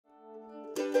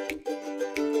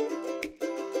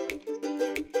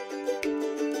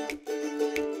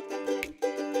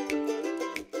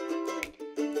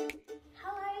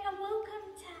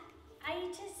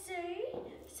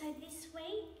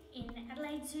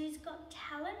Zoo's Got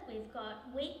Talent. We've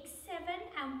got week 7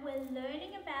 and we're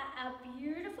learning about our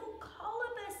beautiful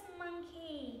Colobus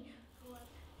Monkey.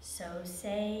 So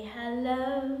say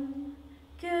hello,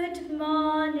 good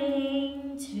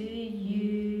morning to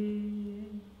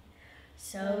you.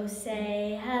 So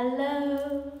say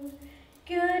hello,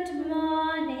 good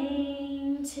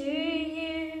morning to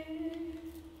you.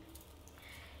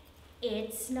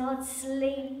 It's not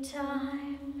sleep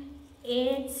time,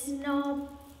 it's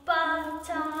not bath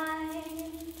time,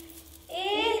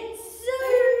 it's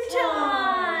zoo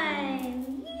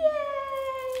time!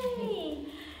 Yay!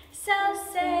 So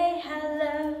say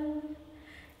hello,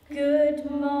 good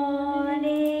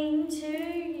morning to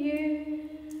you.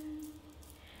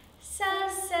 So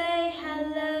say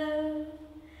hello,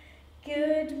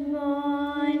 good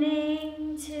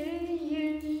morning to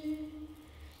you.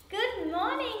 Good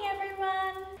morning,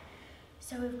 everyone.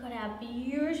 So we've got our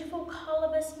beautiful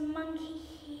Colobus Monkey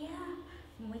here,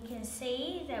 and we can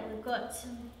see that we've got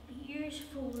some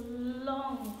beautiful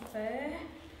long fur,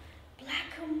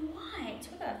 black and white.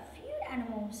 We've got a few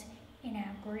animals in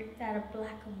our group that are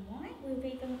black and white. We've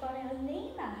even got our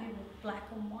lemur who is black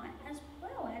and white as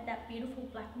well. Had that beautiful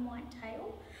black and white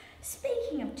tail.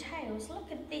 Speaking of tails,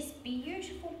 look at this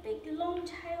beautiful big long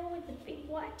tail with the big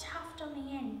white tuft on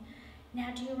the end.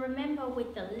 Now, do you remember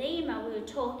with the lemur, we were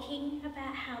talking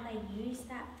about how they use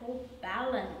that for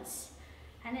balance?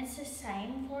 And it's the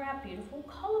same for our beautiful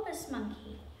Colobus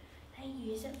monkey. They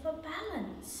use it for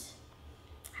balance.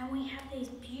 And we have these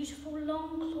beautiful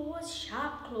long claws,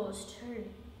 sharp claws too.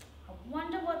 I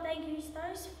wonder what they use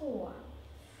those for.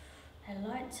 They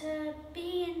like to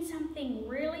be in something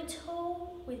really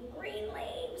tall with green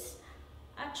leaves,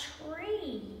 a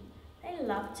tree. They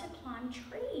love to climb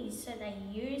trees, so they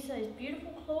use those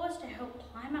beautiful claws to help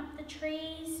climb up the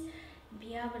trees and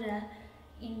be able to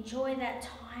enjoy that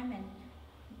time and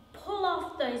pull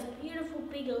off those beautiful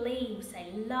big leaves.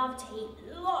 They love to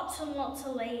eat lots and lots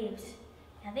of leaves.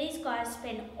 Now these guys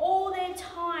spend all their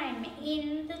time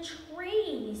in the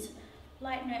trees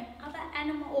like no other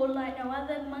animal or like no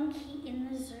other monkey in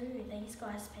the zoo. These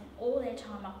guys spend all their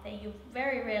time up there. You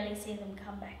very rarely see them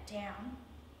come back down.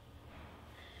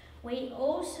 We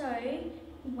also,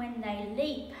 when they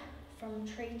leap from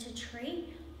tree to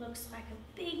tree, looks like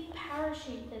a big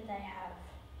parachute that they have.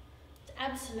 It's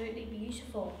absolutely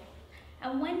beautiful.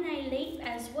 And when they leap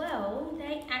as well,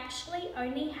 they actually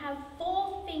only have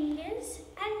 4 fingers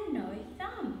and no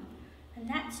thumb. And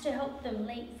that's to help them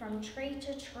leap from tree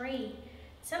to tree.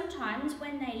 Sometimes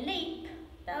when they leap,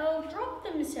 they'll drop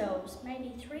themselves,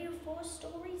 maybe 3 or 4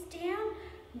 stories down,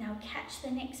 and they'll catch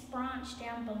the next branch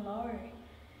down below.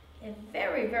 They're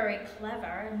very, very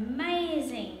clever,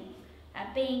 amazing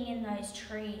at being in those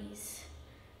trees.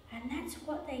 And that's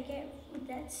what they get,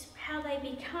 that's how they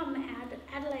become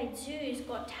Adelaide Zoo's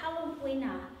Got Talent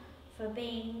winner for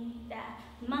being that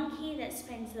monkey that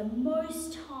spends the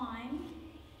most time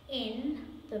in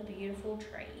the beautiful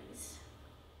trees.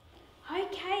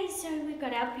 Okay, so we've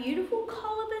got our beautiful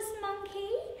Colobus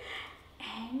monkey,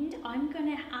 and I'm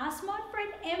going to ask my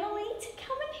friend Emily to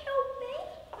come and help me.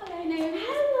 Hello, Naomi.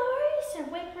 Hello. So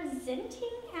we're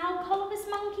presenting our Colobus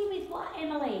monkey with what,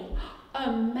 Emily?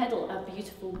 A medal, a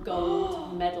beautiful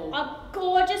gold medal. A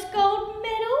gorgeous gold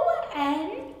medal,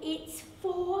 and it's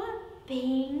for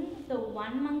being the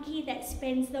one monkey that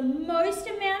spends the most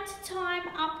amount of time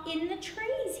up in the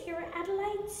trees here at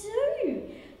Adelaide Zoo.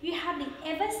 You hardly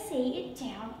ever see it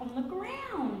down on the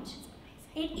ground.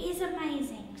 It is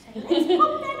amazing. So let's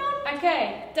pop that on.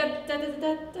 Okay. Da, da, da,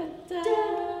 da, da, da.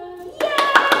 Yay!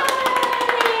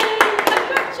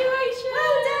 Congratulations!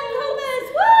 Well done, Colobus!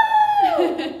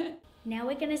 Woo! Now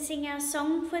we're going to sing our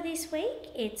song for this week.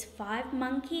 It's 5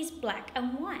 Monkeys, Black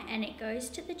and White, and it goes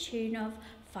to the tune of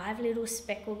 5 Little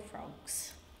Speckled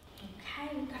Frogs.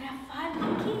 Okay, we've got our 5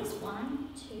 monkeys. 1,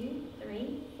 2,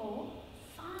 3, 4,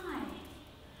 5.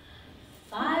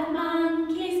 5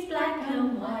 monkeys, black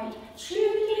and white,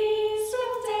 truly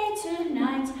from day to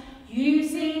night,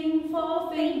 using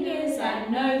 4 fingers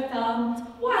and no thumbs.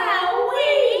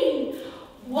 Wowee!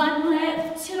 One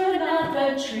leapt to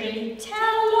another tree,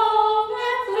 tail long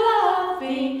and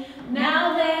fluffy.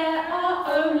 Now there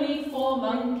are only 4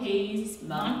 monkeys,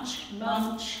 munch,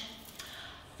 munch.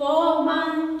 4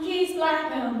 monkeys,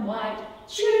 black and white,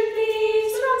 chew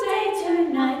leaves from day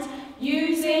to night,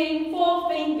 using 4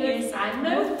 fingers and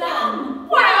no thumb.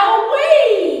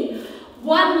 Wowee!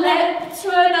 One leapt to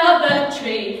another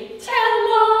tree, tail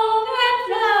long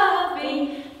and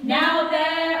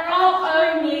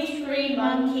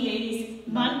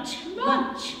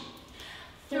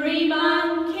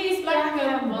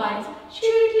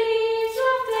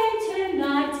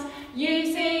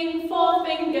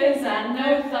and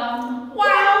no thumb.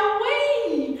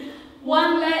 Wowee!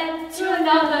 One leapt to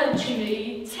another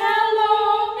tree, tail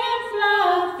long and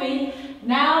fluffy.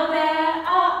 Now there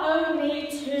are only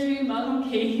two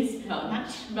monkeys.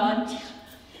 Munch, munch.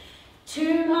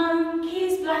 Two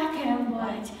monkeys, black and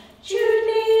white, chewed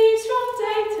leaves from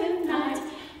day to night,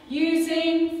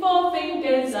 using four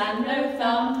fingers and no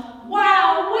thumb.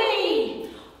 Wowee!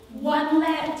 One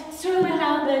leapt to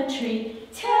another tree,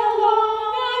 tail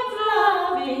long and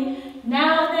fluffy.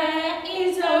 Now there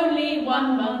is only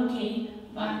one monkey.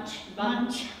 Munch,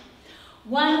 munch.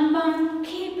 One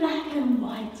monkey, black and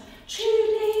white, chewed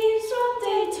leaves from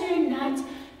day to night,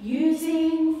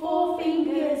 using four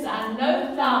fingers and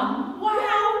no thumb.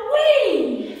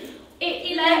 Wowee!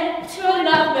 It leapt to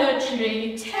another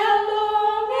tree, tail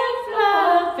long and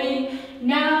fluffy.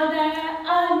 Now there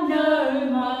are no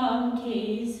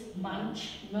monkeys. Munch,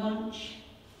 munch.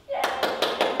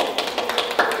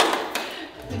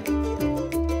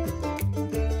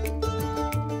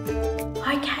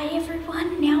 Okay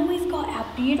everyone, now we've got our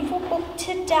beautiful book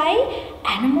today,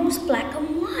 Animals Black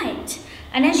and White.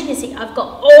 And as you can see, I've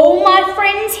got all my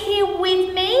friends here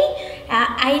with me,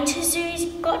 our A to Z's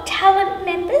Got Talent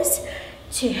members,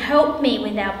 to help me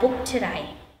with our book today.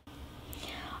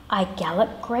 I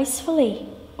gallop gracefully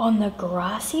on the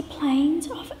grassy plains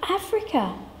of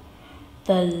Africa.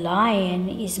 The lion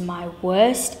is my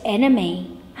worst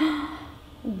enemy.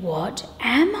 What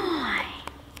am I?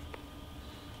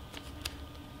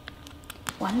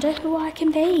 Wonder who I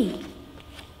can be.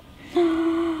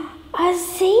 A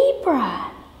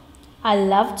zebra. I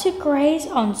love to graze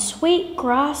on sweet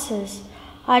grasses.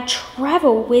 I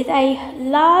travel with a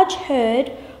large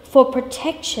herd for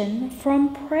protection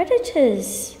from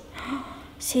predators.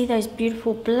 See those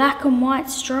beautiful black and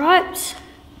white stripes?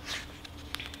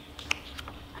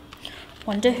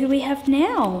 Wonder who we have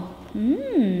now.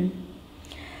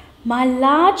 My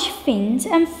large fins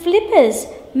and flippers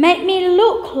make me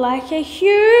look like a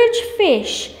huge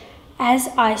fish as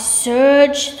I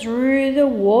surge through the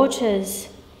waters.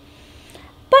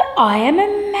 But I am a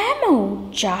mammal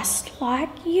just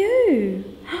like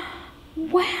you.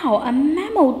 Wow, a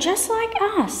mammal just like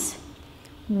us.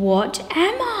 What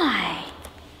am I?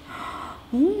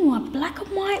 Ooh, a black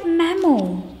and white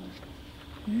mammal.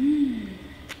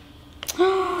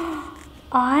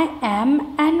 I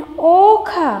am an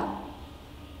orca.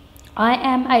 I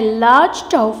am a large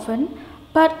dolphin,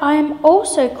 but I am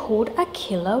also called a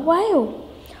killer whale.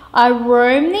 I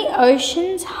roam the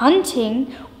oceans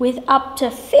hunting with up to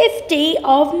 50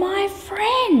 of my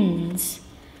friends.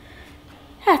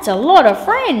 That's a lot of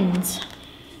friends.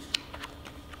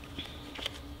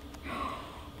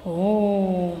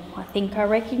 Oh, I think I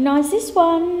recognise this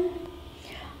one.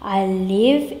 I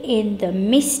live in the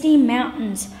misty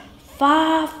mountains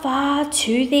far, far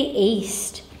to the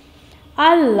east.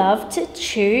 I love to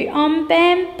chew on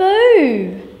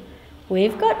bamboo.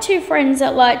 We've got two friends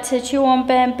that like to chew on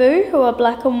bamboo who are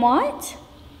black and white.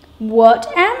 What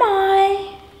am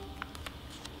I?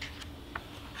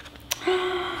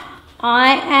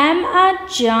 I am a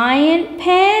giant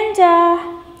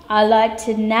panda. I like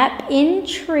to nap in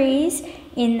trees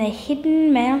in the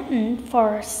hidden mountain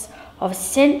forests of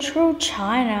central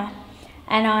China,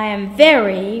 and I am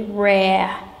very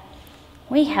rare.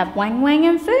 We have Wang Wang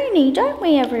and Foony, don't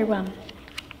we, everyone?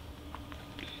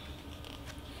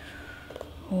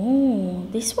 Oh,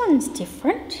 this one's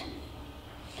different.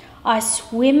 I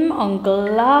swim on a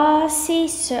glassy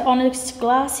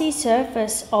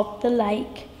surface of the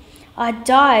lake. I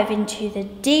dive into the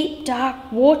deep,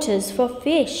 dark waters for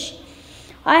fish.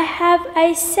 I have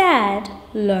a sad,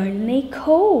 lonely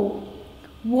call.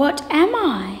 What am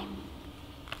I?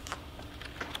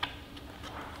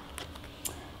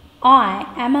 I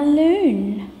am a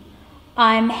loon.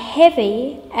 I'm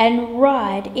heavy and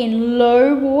ride in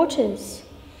low waters.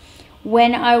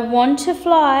 When I want to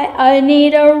fly, I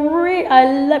need a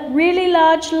really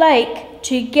large lake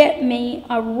to get me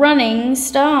a running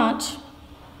start.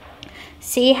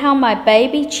 See how my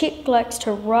baby chick likes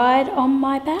to ride on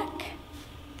my back?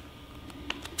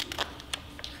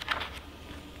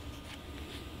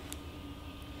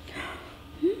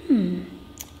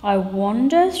 I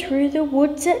wander through the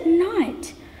woods at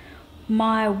night.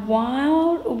 My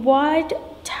wide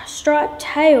striped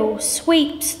tail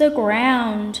sweeps the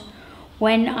ground.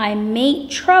 When I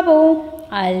meet trouble,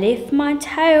 I lift my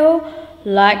tail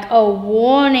like a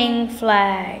warning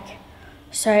flag.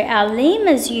 So our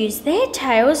lemurs use their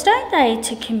tails, don't they,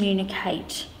 to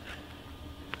communicate?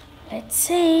 Let's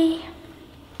see.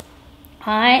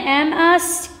 I am a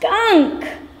skunk.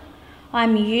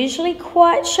 I'm usually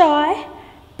quite shy,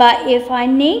 But if I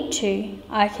need to,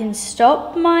 I can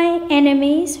stop my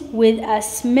enemies with a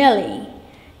smelly,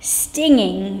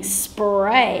 stinging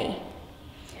spray.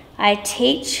 I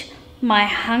teach my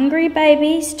hungry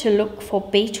babies to look for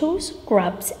beetles,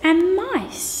 grubs and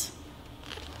mice.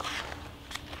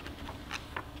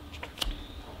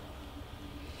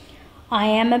 I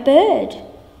am a bird.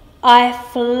 I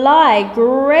fly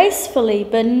gracefully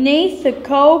beneath the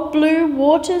cold blue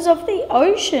waters of the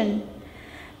ocean.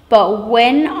 But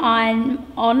when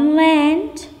I'm on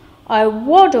land, I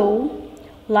waddle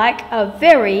like a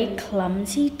very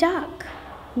clumsy duck.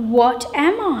 What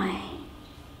am I?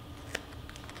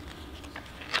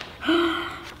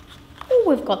 Oh,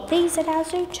 we've got these at our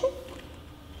zoo too.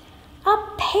 A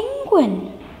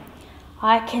penguin.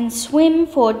 I can swim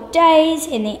for days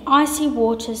in the icy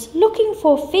waters looking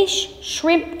for fish,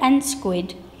 shrimp and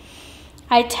squid.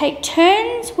 I take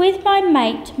turns with my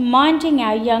mate minding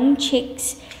our young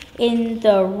chicks in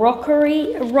the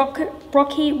rocky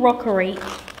rockery.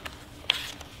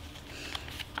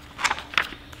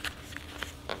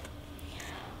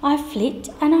 I flit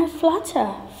and I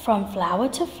flutter from flower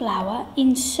to flower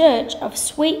in search of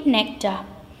sweet nectar.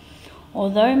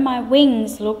 Although my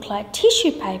wings look like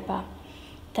tissue paper,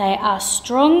 they are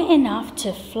strong enough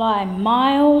to fly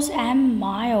miles and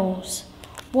miles.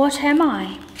 What am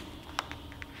I?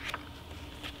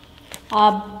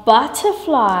 A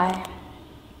butterfly.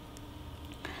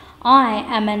 I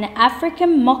am an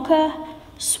African mocha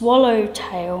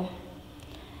swallowtail.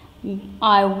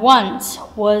 I once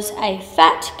was a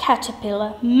fat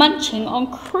caterpillar munching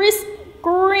on crisp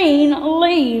green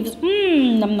leaves.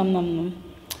 Nom nom nom nom.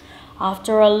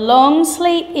 After a long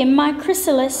sleep in my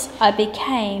chrysalis, I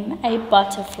became a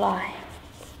butterfly.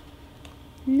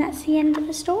 And that's the end of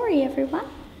the story, everyone.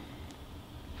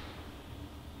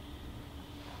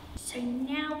 So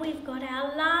now we've got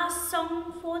our last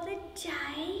song for the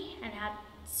day, and our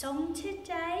song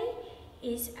today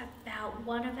is about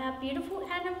one of our beautiful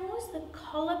animals, the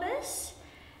colobus.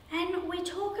 And we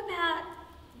talk about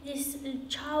this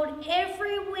child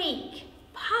every week,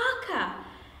 Parker,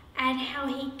 and how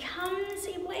he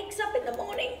wakes up in the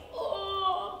morning,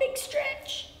 oh, big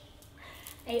stretch.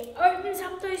 He opens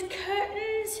up those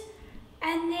curtains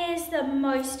and there's the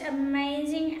most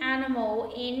amazing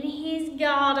animal in his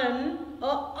garden.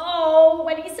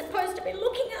 When he's supposed to be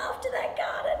looking after that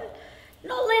garden,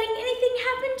 not letting anything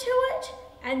happen to it.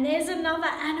 And there's another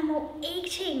animal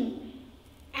eating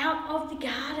out of the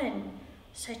garden.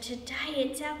 So today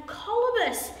it's our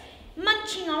colobus,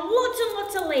 munching on lots and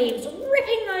lots of leaves,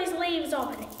 ripping those leaves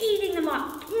off and eating them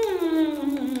up.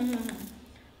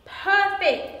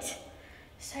 Perfect.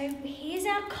 So here's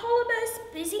our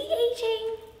colobus, busy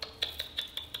eating.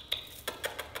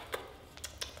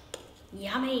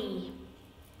 Yummy.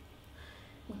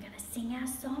 We're going to sing our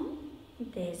song.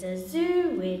 There's a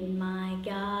zoo in my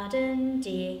garden,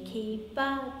 dear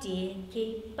keeper, dear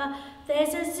keeper.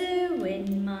 There's a zoo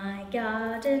in my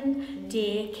garden,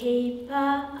 dear keeper,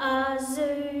 a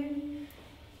zoo.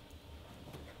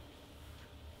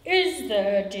 Is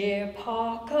there, dear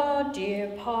Parker, dear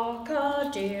Parker,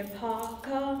 dear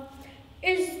Parker?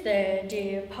 Is there,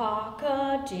 dear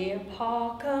Parker, dear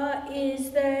Parker, is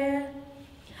there?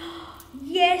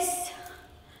 Yes.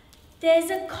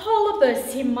 There's a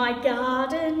colobus in my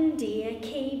garden, dear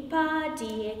keeper,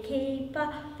 dear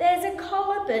keeper. There's a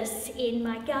colobus in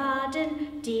my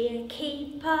garden, dear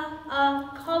keeper,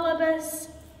 a colobus.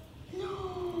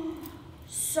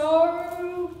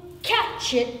 So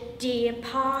catch it, dear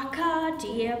Parker,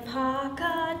 dear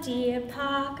Parker, dear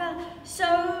Parker.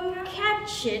 So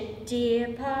catch it, dear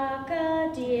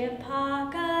Parker, dear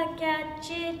Parker, catch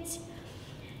it.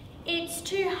 It's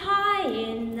too high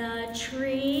in the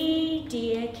tree,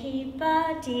 dear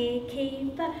keeper, dear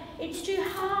keeper. It's too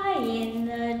high in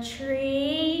the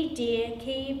tree, dear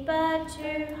keeper,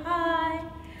 too high.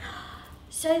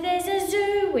 So there's a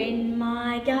zoo in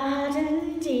my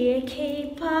garden, dear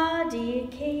keeper, dear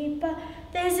keeper.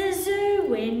 There's a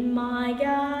zoo in my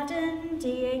garden,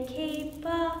 dear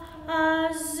keeper,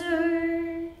 a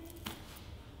zoo.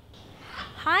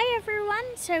 Hi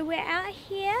everyone, so we're out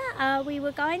here. We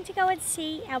were going to go and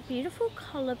see our beautiful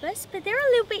colobus, but they're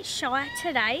a little bit shy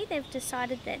today. They've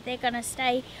decided that they're going to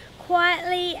stay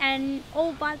quietly and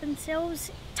all by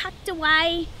themselves, tucked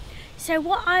away. So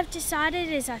what I've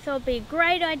decided is I thought it'd be a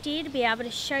great idea to be able to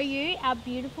show you our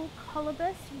beautiful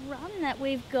colobus run that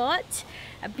we've got.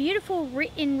 A beautiful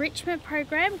enrichment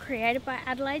program created by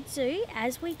Adelaide Zoo.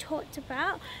 As we talked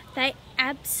about, they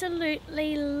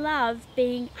absolutely love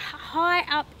being high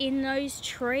up in those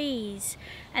trees.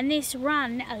 And this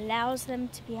run allows them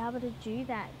to be able to do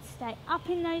that. stay up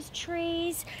in those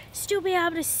trees, still be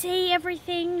able to see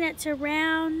everything that's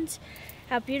around.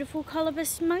 Our beautiful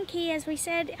Colobus monkey, as we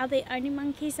said, are the only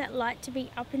monkeys that like to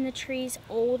be up in the trees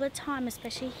all the time,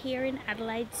 especially here in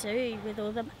Adelaide Zoo with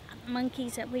all the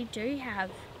monkeys that we do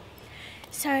have.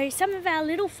 So some of our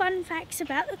little fun facts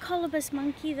about the Colobus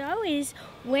monkey though is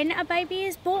when a baby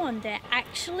is born, they're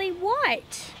actually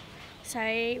white.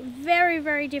 So very,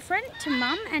 very different to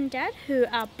mum and dad who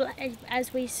are,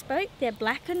 as we spoke, they're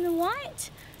black and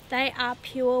white. They are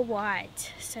pure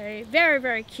white. So very,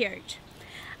 very cute.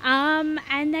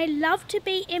 And they love to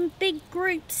be in big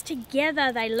groups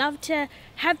together. They love to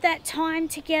have that time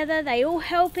together. They all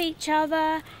help each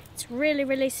other. It's really,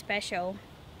 really special.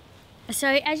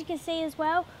 So as you can see as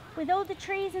well, with all the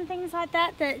trees and things like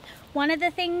that, one of the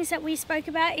things that we spoke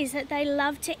about is that they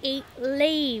love to eat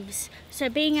leaves. So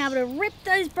being able to rip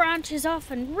those branches off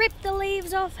and rip the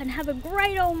leaves off and have a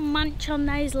great old munch on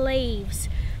those leaves.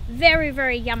 Very,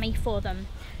 very yummy for them.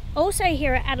 Also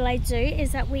here at Adelaide Zoo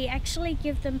is that we actually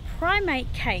give them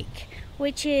primate cake,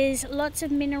 which is lots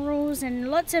of minerals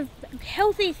and lots of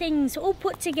healthy things all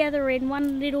put together in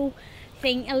one little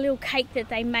thing, a little cake that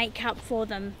they make up for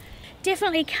them.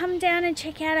 Definitely come down and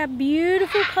check out our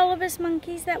beautiful Colobus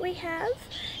monkeys that we have,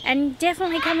 and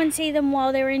definitely come and see them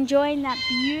while they're enjoying that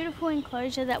beautiful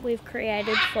enclosure that we've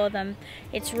created for them.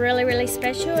 It's really, really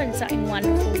special and something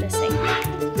wonderful to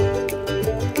see.